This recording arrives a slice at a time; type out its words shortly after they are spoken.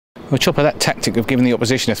Well, chop of that tactic of giving the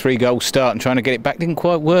opposition a 3-goal start and trying to get it back didn't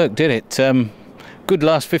quite work, did it? Good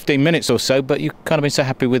last 15 minutes or so, but you've kind of been so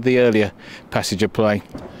happy with the earlier passage of play.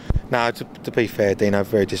 No, to be fair, Dean,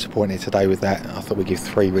 very disappointed today with that. I thought we gave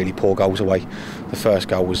 3 really poor goals away. The first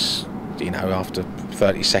goal was, after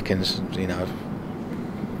 30 seconds,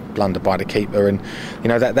 blunder by the keeper, and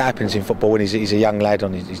that happens in football. And he's a young lad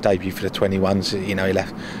on his debut for the 21s.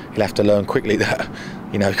 He'll have to learn quickly that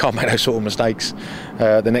he can't make those sort of mistakes.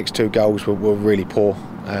 The next 2 goals were really poor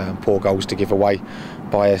goals to give away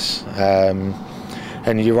by us.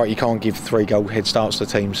 And you're right, you can't give 3-goal head starts to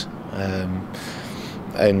teams.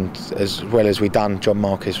 And as well as we done, John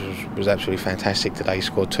Marquis was absolutely fantastic today. He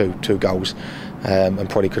scored two goals, and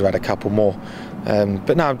probably could have had a couple more.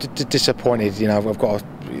 But no, I'm disappointed. I've got to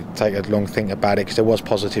take a long think about it, because there was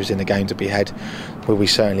positives in the game to be had, where we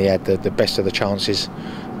certainly had the best of the chances.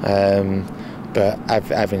 But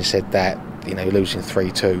having said that, losing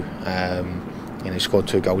 3-2, scored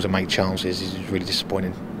 2 goals and make chances is really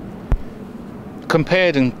disappointing.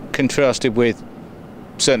 Compared and contrasted with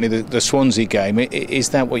certainly the Swansea game, is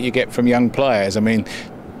that what you get from young players? I mean,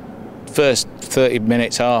 first 30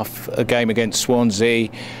 minutes, half a game against Swansea,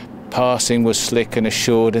 passing was slick and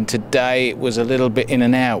assured, and today it was a little bit in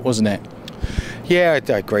and out, wasn't it? Yeah,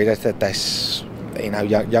 I agree. That's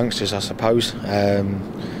youngsters, I suppose.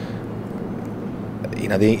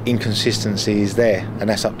 The inconsistency is there, and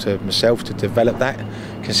that's up to myself to develop that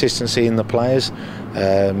consistency in the players,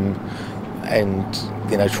 and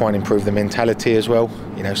try and improve the mentality as well.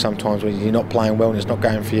 Sometimes when you're not playing well and it's not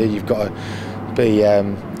going for you, you've got to be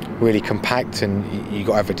really compact, and you've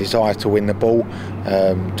got to have a desire to win the ball,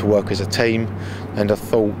 to work as a team. And I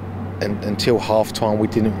thought until half-time we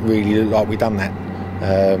didn't really look like we'd done that.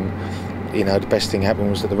 The best thing happened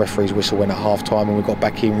was that the referee's whistle went at half-time, and we got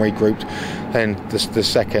back in, regrouped, and the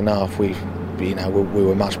second half we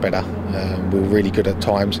were much better. We were really good at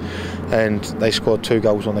times, and they scored 2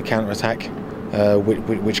 goals on the counter-attack,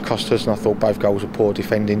 which cost us, and I thought both goals were poor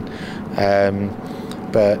defending.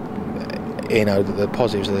 But the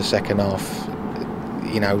positives of the second half,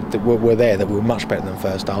 were there, that we were much better than the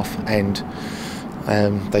first half, and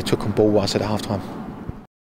they took on ball once at half-time.